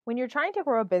When you're trying to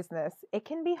grow a business, it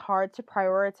can be hard to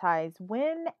prioritize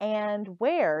when and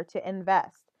where to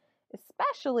invest,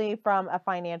 especially from a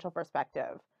financial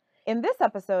perspective. In this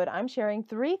episode, I'm sharing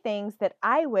three things that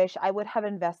I wish I would have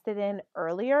invested in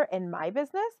earlier in my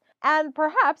business, and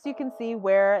perhaps you can see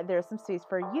where there's some space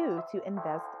for you to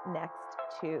invest next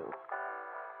too.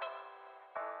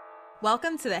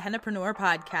 Welcome to the Hennapreneur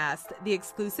Podcast, the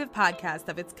exclusive podcast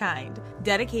of its kind,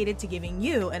 dedicated to giving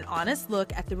you an honest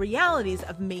look at the realities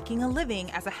of making a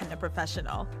living as a henna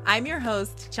professional. I'm your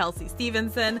host, Chelsea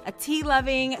Stevenson, a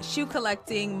tea-loving,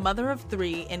 shoe-collecting mother of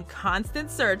three in constant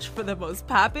search for the most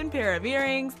poppin' pair of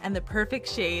earrings and the perfect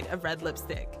shade of red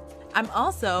lipstick. I'm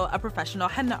also a professional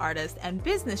henna artist and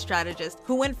business strategist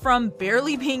who went from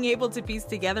barely being able to piece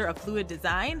together a fluid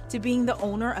design to being the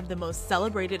owner of the most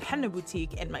celebrated henna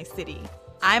boutique in my city.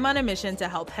 I'm on a mission to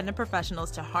help henna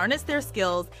professionals to harness their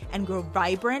skills and grow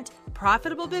vibrant,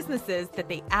 profitable businesses that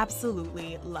they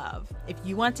absolutely love. If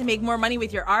you want to make more money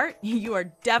with your art, you are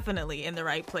definitely in the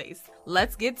right place.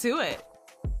 Let's get to it.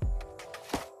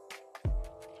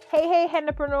 Hey,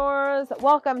 Hennapreneurs!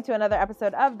 Welcome to another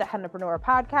episode of the Hennapreneur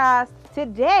Podcast.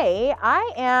 Today,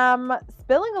 I am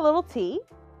spilling a little tea,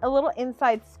 a little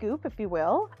inside scoop, if you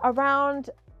will, around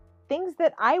things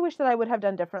that I wish that I would have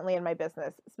done differently in my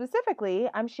business. Specifically,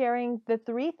 I'm sharing the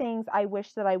three things I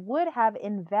wish that I would have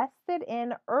invested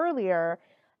in earlier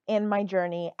in my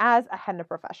journey as a henna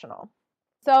professional.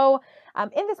 So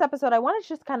in this episode, I want to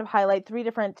just kind of highlight three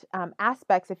different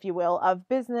aspects, if you will, of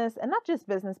business, and not just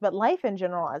business, but life in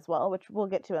general as well, which we'll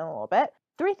get to in a little bit.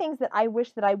 Three things that I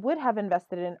wish that I would have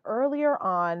invested in earlier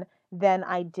on than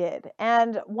I did.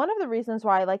 And one of the reasons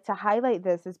why I like to highlight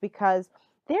this is because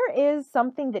there is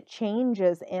something that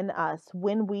changes in us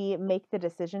when we make the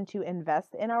decision to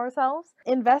invest in ourselves.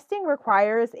 Investing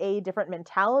requires a different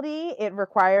mentality. It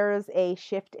requires a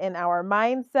shift in our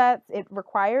mindsets. It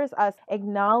requires us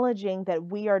acknowledging that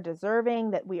we are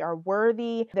deserving, that we are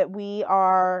worthy, that we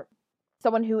are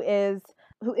someone who is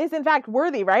in fact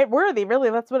worthy, right? Worthy, really,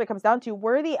 that's what it comes down to.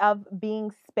 Worthy of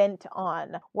being spent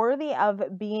on, worthy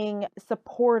of being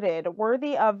supported,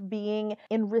 worthy of being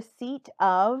in receipt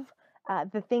of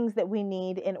the things that we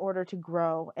need in order to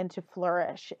grow and to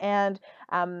flourish. And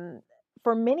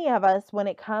for many of us, when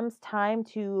it comes time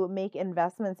to make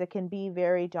investments, it can be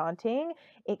very daunting.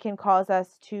 It can cause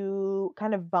us to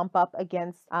kind of bump up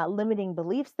against limiting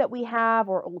beliefs that we have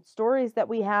or old stories that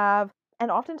we have.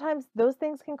 And oftentimes those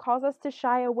things can cause us to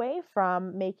shy away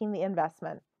from making the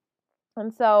investment.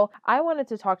 And so I wanted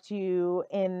to talk to you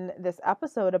in this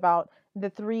episode about the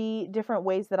three different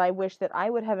ways that I wish that I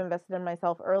would have invested in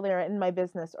myself earlier, in my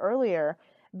business earlier,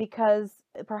 because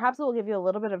perhaps it will give you a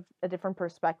little bit of a different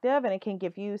perspective, and it can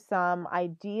give you some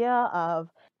idea of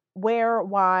where,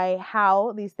 why,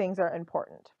 how these things are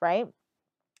important, right?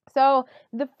 So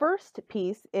the first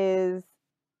piece is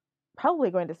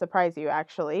probably going to surprise you,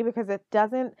 actually, because it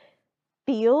doesn't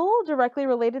feel directly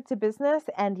related to business,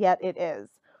 and yet it is.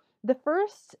 The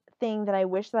first thing that I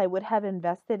wish that I would have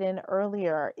invested in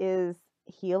earlier is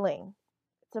healing.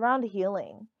 It's around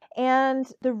healing. And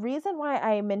the reason why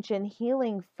I mention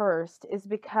healing first is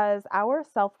because our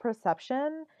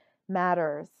self-perception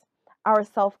matters. Our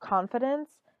self-confidence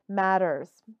matters,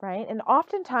 right? And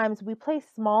oftentimes we play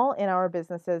small in our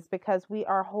businesses because we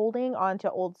are holding on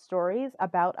to old stories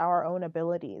about our own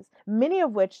abilities, many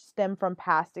of which stem from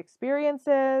past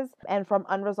experiences and from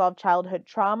unresolved childhood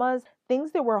traumas,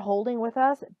 things that we're holding with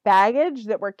us, baggage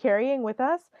that we're carrying with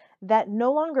us that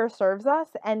no longer serves us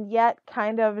and yet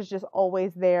kind of is just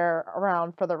always there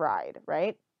around for the ride,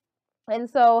 right? And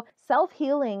so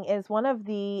self-healing is one of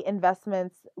the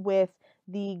investments with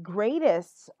the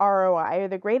greatest ROI or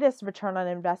the greatest return on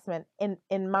investment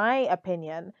in my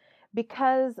opinion,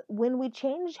 because when we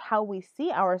change how we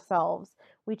see ourselves,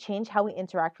 we change how we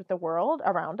interact with the world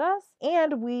around us,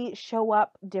 and we show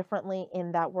up differently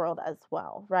in that world as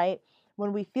well, right?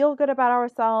 When we feel good about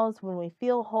ourselves, when we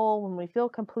feel whole, when we feel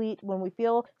complete, when we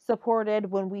feel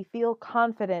supported, when we feel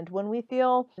confident, when we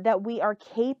feel that we are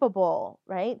capable,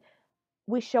 right?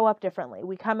 We show up differently.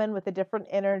 We come in with a different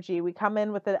energy. We come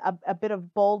in with a bit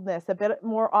of boldness, a bit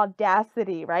more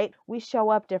audacity, right? We show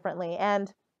up differently.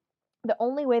 And the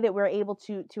only way that we're able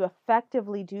to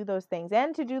effectively do those things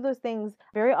and to do those things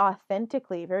very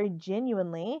authentically, very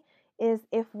genuinely, is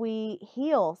if we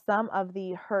heal some of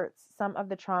the hurts, some of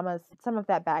the traumas, some of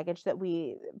that baggage that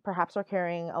we perhaps are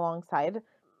carrying alongside,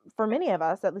 for many of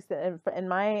us, at least in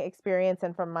my experience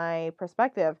and from my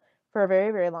perspective, for a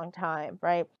very, very long time,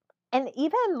 right? And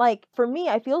even like for me,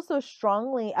 I feel so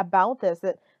strongly about this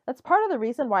that that's part of the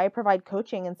reason why I provide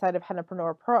coaching inside of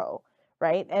Hennapreneur Pro,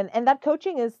 right? And that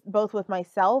coaching is both with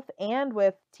myself and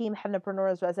with Team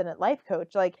Hennapreneur's Resident Life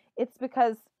Coach. Like, it's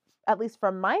because, at least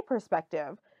from my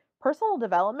perspective, personal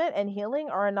development and healing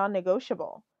are a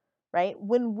non-negotiable, right?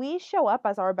 When we show up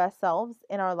as our best selves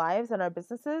in our lives and our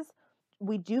businesses,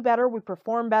 we do better, we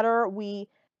perform better, we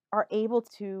are able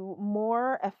to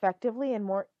more effectively and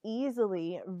more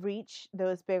easily reach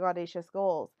those big audacious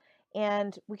goals.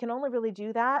 And we can only really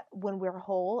do that when we're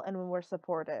whole and when we're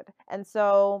supported. And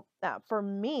so for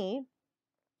me,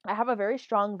 I have a very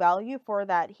strong value for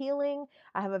that healing.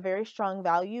 I have a very strong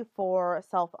value for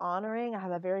self honoring. I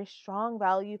have a very strong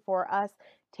value for us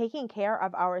taking care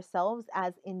of ourselves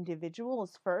as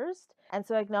individuals first. And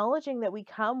so acknowledging that we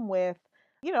come with,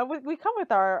 we come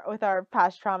with our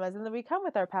past traumas, and then we come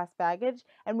with our past baggage,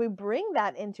 and we bring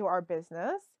that into our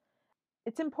business.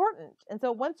 It's important. And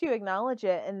so once you acknowledge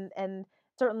it, and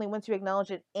certainly once you acknowledge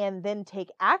it and then take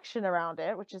action around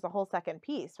it, which is a whole second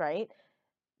piece, right?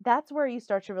 That's where you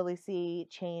start to really see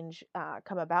change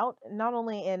come about, not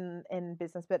only in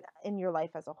business, but in your life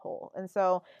as a whole. And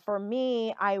so for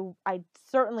me, I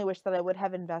certainly wish that I would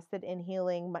have invested in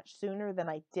healing much sooner than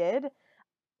I did.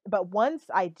 But once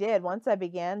I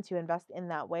began to invest in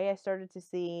that way, I started to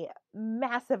see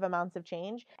massive amounts of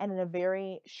change, and in a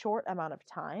very short amount of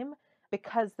time,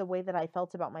 because the way that I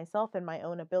felt about myself and my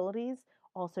own abilities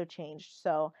also changed.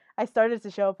 So I started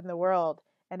to show up in the world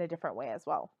in a different way as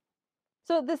well.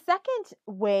 So the second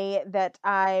way that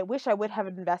I wish I would have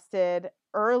invested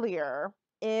earlier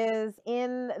is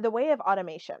in the way of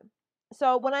automation.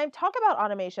 So when I talk about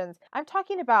automations, I'm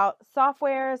talking about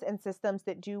softwares and systems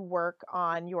that do work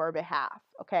on your behalf.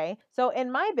 Okay. So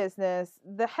in my business,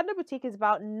 the Henna Boutique is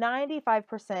about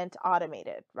 95%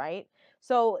 automated, right?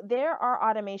 So there are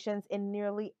automations in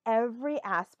nearly every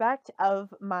aspect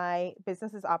of my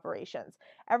business's operations.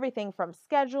 Everything from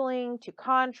scheduling to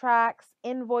contracts,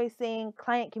 invoicing,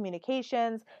 client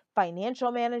communications,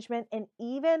 financial management, and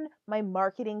even my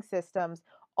marketing systems.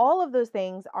 All of those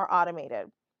things are automated.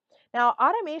 Now,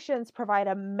 automations provide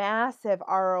a massive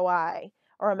ROI,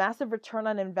 or a massive return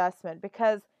on investment,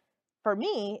 because for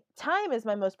me, time is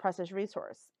my most precious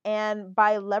resource. And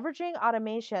by leveraging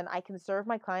automation, I can serve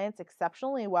my clients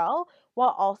exceptionally well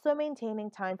while also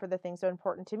maintaining time for the things that are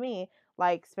important to me,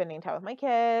 like spending time with my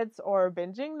kids, or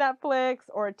binging Netflix,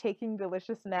 or taking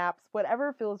delicious naps,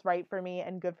 whatever feels right for me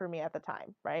and good for me at the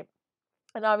time, right?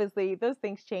 And obviously, those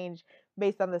things change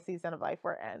based on the season of life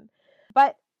we're in.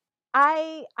 But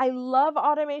I love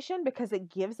automation because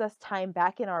it gives us time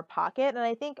back in our pocket. And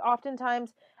I think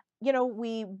oftentimes,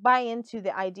 we buy into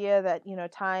the idea that,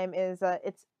 time is,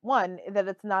 it's one, that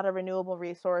it's not a renewable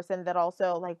resource, and that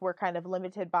also, like, we're kind of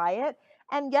limited by it.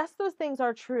 And yes, those things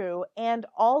are true. And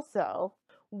also,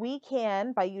 we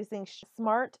can, by using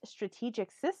smart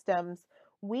strategic systems,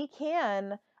 we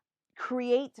can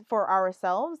create for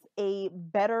ourselves a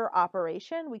better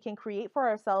operation. We can create for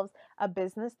ourselves a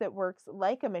business that works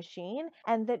like a machine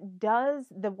and that does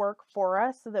the work for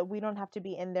us, so that we don't have to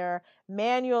be in there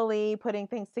manually putting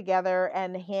things together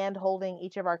and hand holding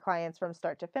each of our clients from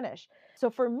start to finish.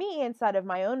 So for me, inside of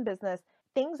my own business,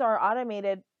 things are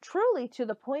automated truly to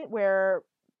the point where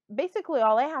basically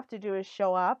all I have to do is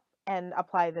show up and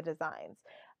apply the designs.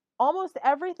 Almost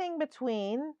everything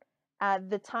between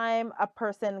the time a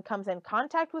person comes in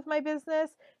contact with my business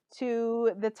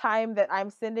to the time that I'm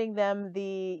sending them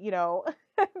the,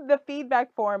 the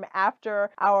feedback form after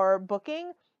our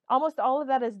booking, almost all of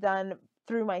that is done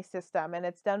through my system, and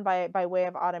it's done by way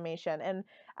of automation. And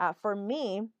for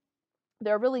me,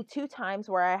 there are really two times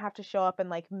where I have to show up and,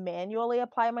 like, manually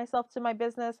apply myself to my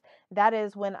business. That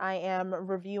is when I am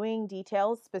reviewing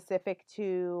details specific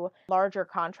to larger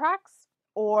contracts,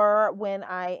 or when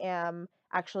I am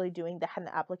actually doing the henna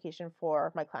application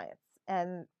for my clients.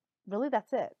 And really,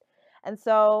 that's it. And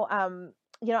so,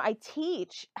 I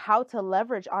teach how to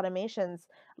leverage automations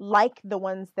like the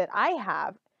ones that I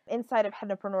have inside of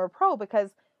Hennapreneur Pro,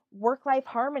 because work-life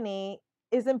harmony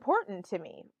is important to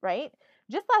me, right?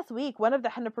 Just last week, one of the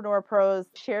Hennapreneur Pros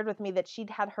shared with me that she'd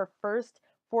had her first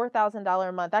 $4,000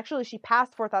 a month. Actually, she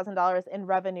passed $4,000 in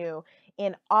revenue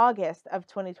in August of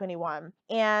 2021.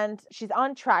 And she's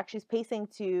on track. She's pacing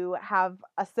to have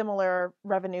a similar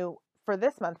revenue for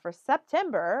this month, for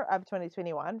September of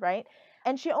 2021, right?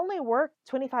 And she only worked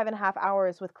 25 and a half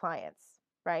hours with clients,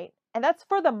 right? And that's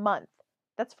for the month.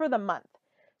 That's for the month.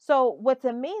 So what's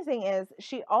amazing is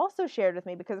she also shared with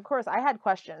me, because of course I had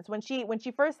questions when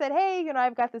she first said, "Hey,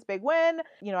 I've got this big win.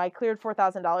 I cleared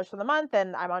 $4,000 for the month,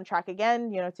 and I'm on track again,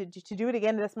 to do it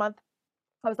again this month."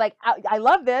 I was like, I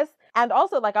love this. And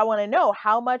also, like, I want to know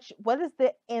what is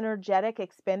the energetic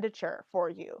expenditure for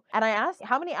you? And I asked,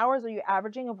 how many hours are you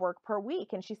averaging of work per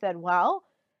week? And she said, well,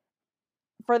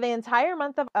 for the entire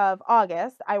month of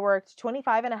August, I worked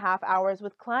 25 and a half hours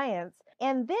with clients.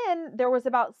 And then there was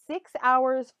about 6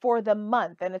 hours for the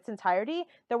month in its entirety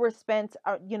that were spent,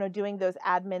 doing those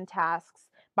admin tasks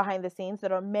behind the scenes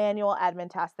that are manual admin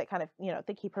tasks that kind of,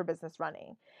 that keep her business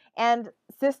running. And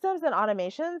systems and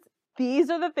automations, these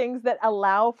are the things that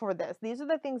allow for this. These are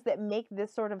the things that make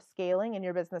this sort of scaling in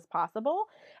your business possible.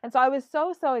 And so I was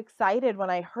so, so excited when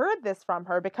I heard this from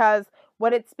her, because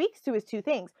what it speaks to is two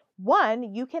things.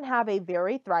 One, you can have a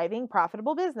very thriving,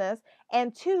 profitable business.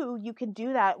 And two, you can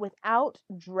do that without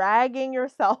dragging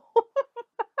yourself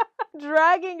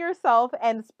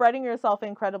and spreading yourself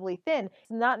incredibly thin.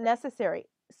 It's not necessary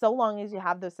so long as you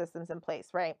have those systems in place,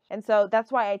 right? And so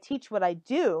that's why I teach what I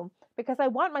do, because I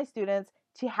want my students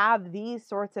to have these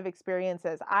sorts of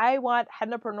experiences. I want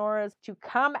hennapreneurs to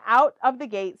come out of the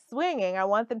gate swinging. I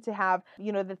want them to have,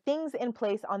 the things in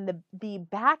place on the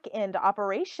back end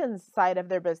operations side of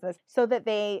their business, so that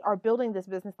they are building this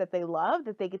business that they love,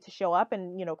 that they get to show up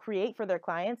and, create for their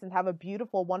clients and have a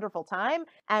beautiful, wonderful time.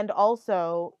 And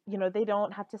also, they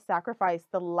don't have to sacrifice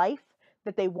the life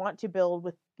that they want to build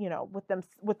with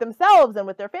themselves and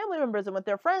with their family members and with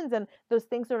their friends, and those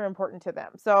things are important to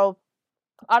them. So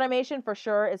automation for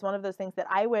sure is one of those things that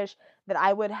I wish that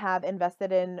I would have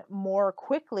invested in more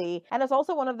quickly. And it's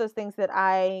also one of those things that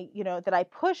I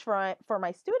push for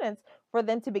my students, for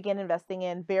them to begin investing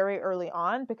in very early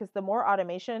on, because the more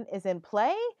automation is in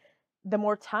play, the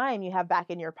more time you have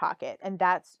back in your pocket. And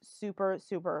that's super,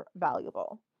 super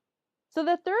valuable. So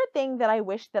the third thing that I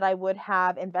wish that I would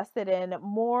have invested in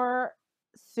more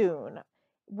soon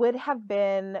would have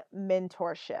been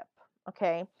mentorship.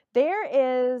 Okay. There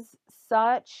is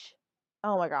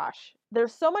oh my gosh,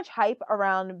 there's so much hype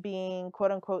around being quote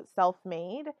unquote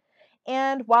self-made.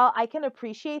 And while I can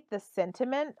appreciate the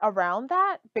sentiment around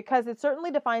that, because it certainly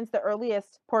defines the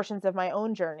earliest portions of my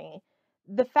own journey,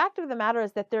 the fact of the matter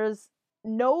is that there's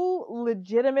no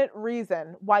legitimate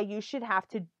reason why you should have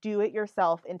to do it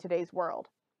yourself in today's world.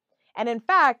 And in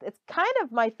fact, it's kind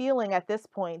of my feeling at this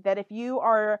point that if you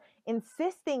are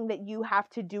insisting that you have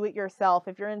to do it yourself,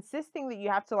 if you're insisting that you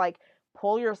have to like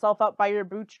pull yourself up by your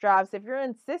bootstraps, if you're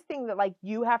insisting that like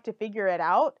you have to figure it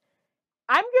out,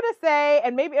 I'm going to say,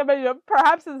 and maybe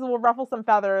perhaps this will ruffle some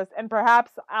feathers, and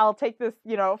perhaps I'll take this,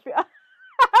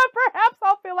 perhaps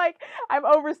I'll feel like I'm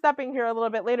overstepping here a little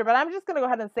bit later, but I'm just going to go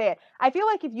ahead and say it. I feel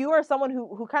like if you are someone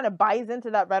who kind of buys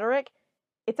into that rhetoric,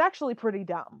 it's actually pretty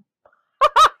dumb.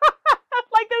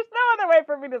 Like, there's no other way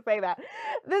for me to say that.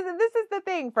 This is the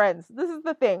thing, friends. This is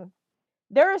the thing.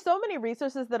 There are so many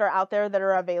resources that are out there that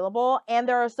are available, and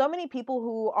there are so many people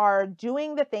who are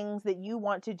doing the things that you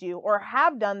want to do, or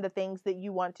have done the things that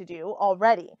you want to do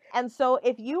already. And so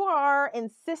if you are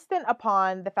insistent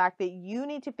upon the fact that you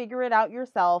need to figure it out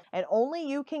yourself, and only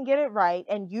you can get it right,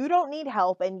 and you don't need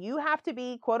help, and you have to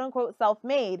be quote unquote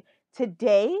self-made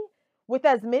today, with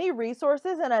as many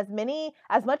resources and as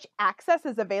much access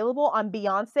is available on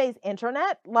Beyonce's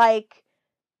internet, like,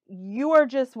 you are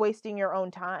just wasting your own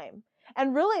time.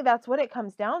 And really, that's what it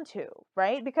comes down to,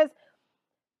 right? Because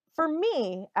for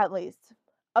me, at least,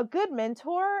 a good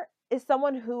mentor is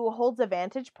someone who holds a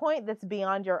vantage point that's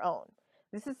beyond your own.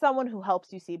 This is someone who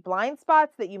helps you see blind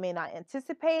spots that you may not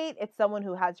anticipate. It's someone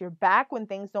who has your back when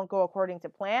things don't go according to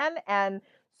plan. And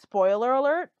spoiler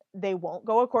alert, they won't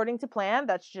go according to plan.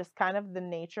 That's just kind of the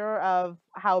nature of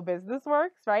how business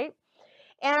works, right?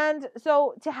 And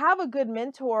so to have a good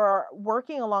mentor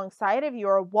working alongside of you,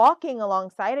 or walking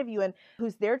alongside of you, and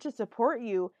who's there to support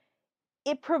you,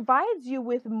 it provides you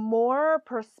with more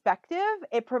perspective.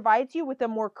 It provides you with a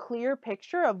more clear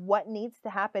picture of what needs to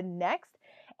happen next.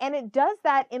 And it does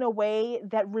that in a way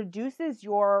that reduces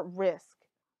your risk.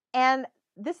 And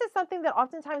this is something that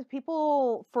oftentimes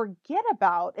people forget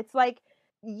about. It's like,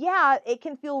 yeah, it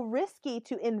can feel risky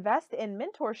to invest in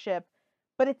mentorship,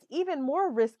 but it's even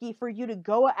more risky for you to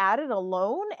go at it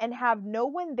alone and have no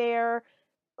one there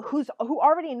who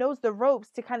already knows the ropes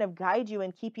to kind of guide you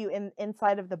and keep you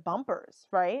inside of the bumpers,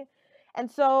 right? And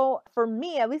so for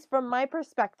me, at least from my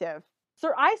perspective,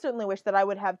 I certainly wish that I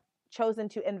would have chosen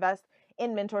to invest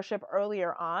in mentorship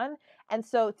earlier on. And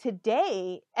so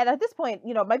today, and at this point,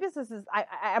 my business is,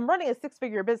 I'm running a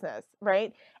 6-figure business,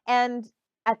 right? And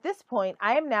at this point,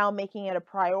 I am now making it a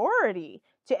priority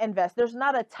to invest. There's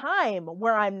not a time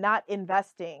where I'm not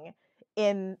investing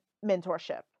in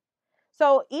mentorship.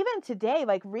 So even today,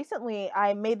 like recently,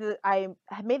 I made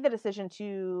the decision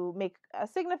to make a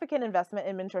significant investment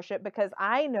in mentorship, because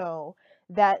I know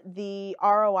that the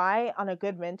ROI on a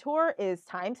good mentor is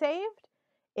time saved,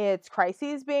 it's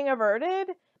crises being averted,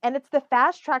 and it's the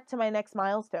fast track to my next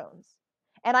milestones.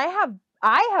 And I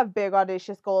have big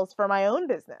audacious goals for my own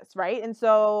business, right? And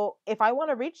so if I want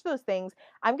to reach those things,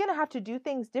 I'm going to have to do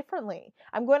things differently.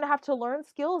 I'm going to have to learn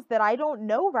skills that I don't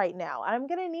know right now. I'm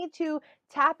going to need to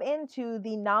tap into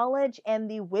the knowledge and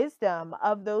the wisdom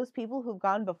of those people who've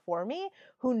gone before me,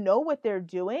 who know what they're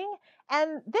doing.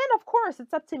 And then, of course,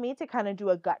 it's up to me to kind of do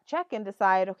a gut check and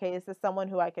decide, okay, is this someone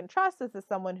who I can trust? Is this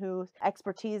someone whose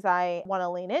expertise I want to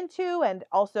lean into? And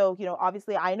also,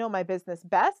 obviously I know my business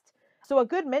best. So a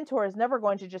good mentor is never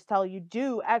going to just tell you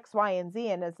do X, Y, and Z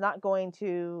and is not going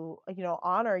to,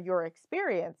 honor your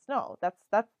experience. No,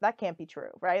 that can't be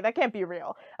true, right? That can't be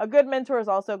real. A good mentor is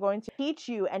also going to teach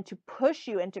you and to push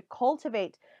you and to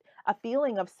cultivate a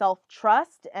feeling of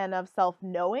self-trust and of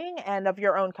self-knowing and of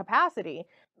your own capacity.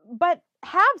 But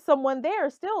have someone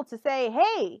there still to say,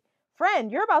 hey,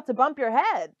 friend, you're about to bump your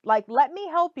head. Like, let me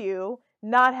help you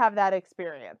not have that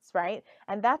experience, right?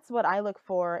 And that's what I look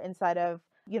for inside of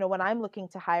when I'm looking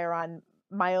to hire on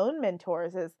my own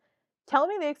mentors is tell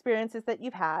me the experiences that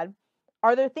you've had.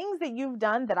 Are there things that you've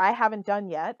done that I haven't done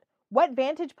yet? What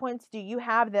vantage points do you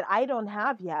have that I don't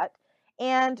have yet?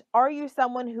 And are you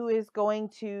someone who is going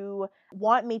to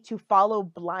want me to follow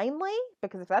blindly?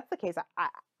 Because if that's the case,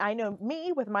 I know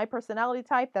me with my personality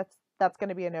type, that's going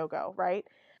to be a no-go, right?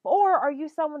 Or are you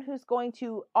someone who's going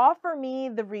to offer me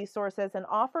the resources and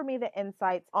offer me the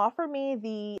insights, offer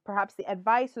me perhaps the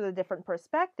advice or the different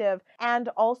perspective, and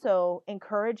also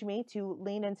encourage me to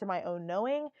lean into my own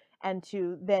knowing and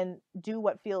to then do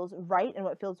what feels right and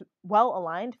what feels well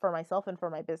aligned for myself and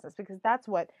for my business, because that's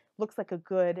what looks like a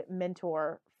good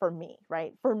mentor for me,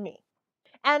 right? For me.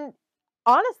 And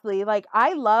honestly, like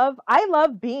I love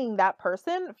being that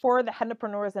person for the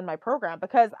Hennapreneurs in my program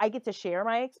because I get to share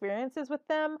my experiences with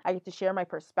them. I get to share my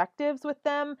perspectives with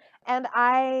them. And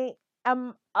I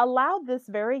am allowed this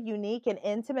very unique and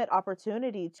intimate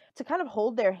opportunity to kind of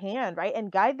hold their hand, right?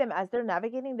 And guide them as they're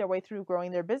navigating their way through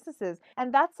growing their businesses.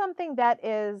 And that's something that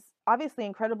is obviously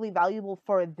incredibly valuable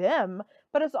for them,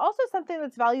 but it's also something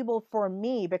that's valuable for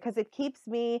me because it keeps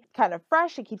me kind of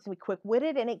fresh, it keeps me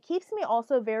quick-witted, and it keeps me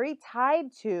also very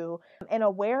tied to and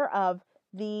aware of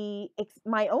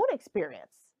my own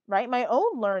experience, right? My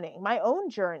own learning, my own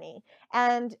journey.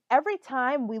 And every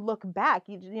time we look back,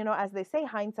 as they say,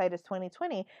 hindsight is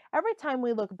 20/20. Every time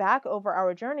we look back over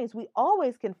our journeys, we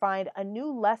always can find a new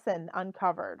lesson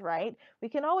uncovered, right? We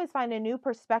can always find a new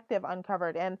perspective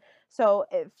uncovered. And so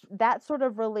if that sort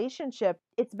of relationship,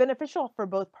 it's beneficial for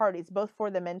both parties, both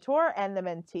for the mentor and the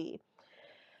mentee.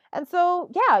 And so,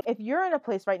 yeah, if you're in a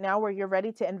place right now where you're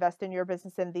ready to invest in your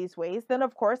business in these ways, then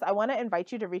of course, I want to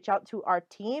invite you to reach out to our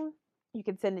team. You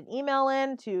can send an email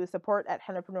in to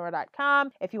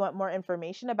support@hennapreneur.com. If you want more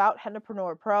information about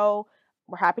Hennapreneur Pro,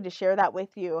 we're happy to share that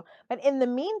with you. But in the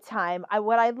meantime,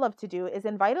 what I'd love to do is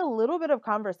invite a little bit of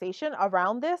conversation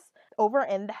around this over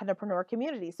in the Hennapreneur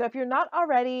community. So if you're not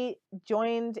already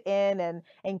joined in and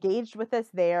engaged with us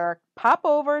there, pop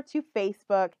over to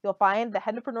Facebook. You'll find the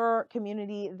Hennapreneur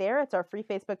community there. It's our free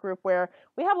Facebook group where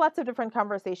we have lots of different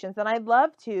conversations. And I'd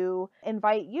love to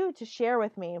invite you to share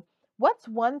with me what's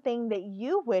one thing that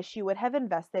you wish you would have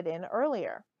invested in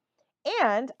earlier?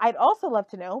 And I'd also love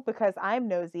to know, because I'm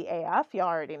nosy AF, you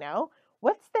already know,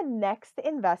 what's the next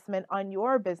investment on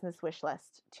your business wish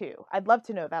list too? I'd love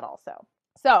to know that also.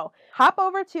 So hop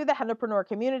over to the Hennapreneur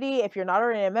community. If you're not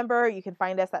already a member, you can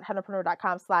find us at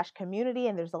hennapreneur.com/community,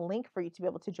 and there's a link for you to be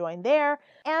able to join there.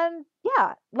 And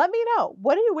yeah, let me know.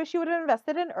 What do you wish you would have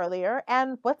invested in earlier?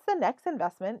 And what's the next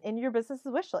investment in your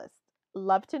business's wish list?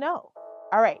 Love to know.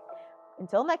 All right.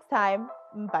 Until next time,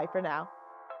 bye for now.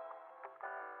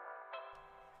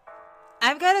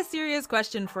 I've got a serious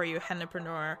question for you,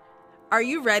 Hennapreneur. Are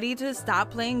you ready to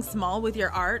stop playing small with your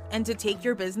art and to take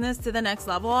your business to the next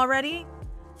level already?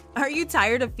 Are you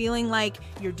tired of feeling like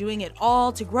you're doing it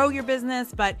all to grow your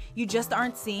business, but you just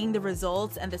aren't seeing the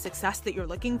results and the success that you're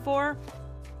looking for?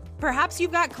 Perhaps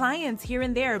you've got clients here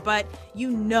and there, but you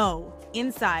know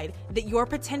inside that your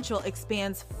potential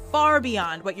expands far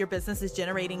beyond what your business is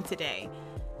generating today.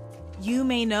 You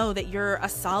may know that you're a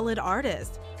solid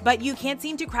artist, but you can't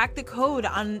seem to crack the code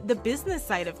on the business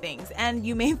side of things, and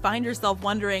you may find yourself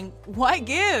wondering, what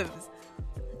gives?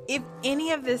 If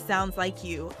any of this sounds like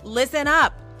you, listen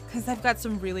up, because I've got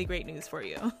some really great news for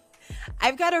you.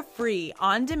 I've got a free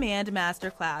on-demand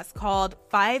masterclass called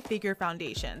 5-Figure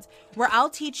Foundations, where I'll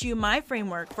teach you my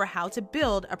framework for how to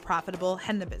build a profitable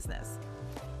henna business.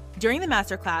 During the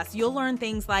masterclass, you'll learn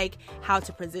things like how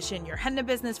to position your henna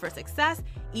business for success,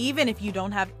 even if you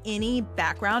don't have any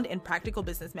background in practical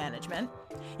business management,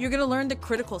 You're going to learn the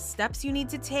critical steps you need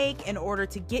to take in order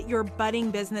to get your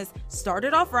budding business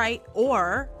started off right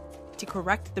or to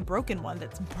correct the broken one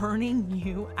that's burning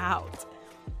you out.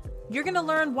 You're going to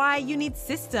learn why you need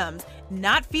systems,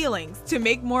 not feelings, to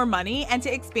make more money and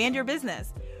to expand your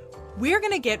business. We're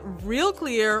going to get real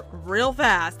clear, real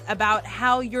fast about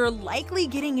how you're likely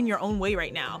getting in your own way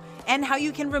right now and how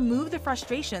you can remove the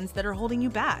frustrations that are holding you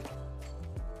back.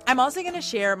 I'm also going to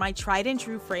share my tried and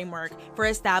true framework for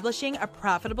establishing a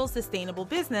profitable, sustainable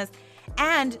business.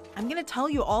 And I'm going to tell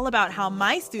you all about how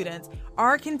my students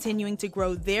are continuing to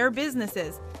grow their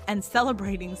businesses and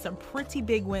celebrating some pretty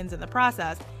big wins in the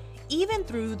process, even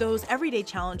through those everyday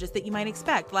challenges that you might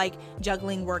expect, like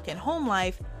juggling work and home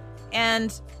life,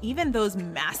 and even those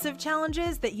massive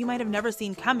challenges that you might have never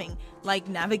seen coming, like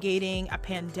navigating a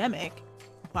pandemic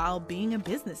while being a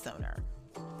business owner.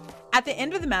 At the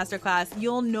end of the masterclass,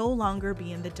 you'll no longer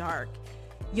be in the dark.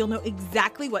 You'll know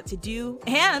exactly what to do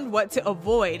and what to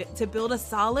avoid to build a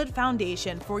solid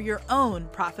foundation for your own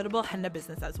profitable henna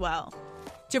business as well.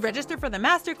 To register for the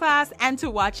masterclass and to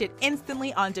watch it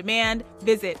instantly on demand,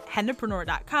 visit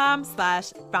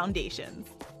hennapreneur.com/foundations.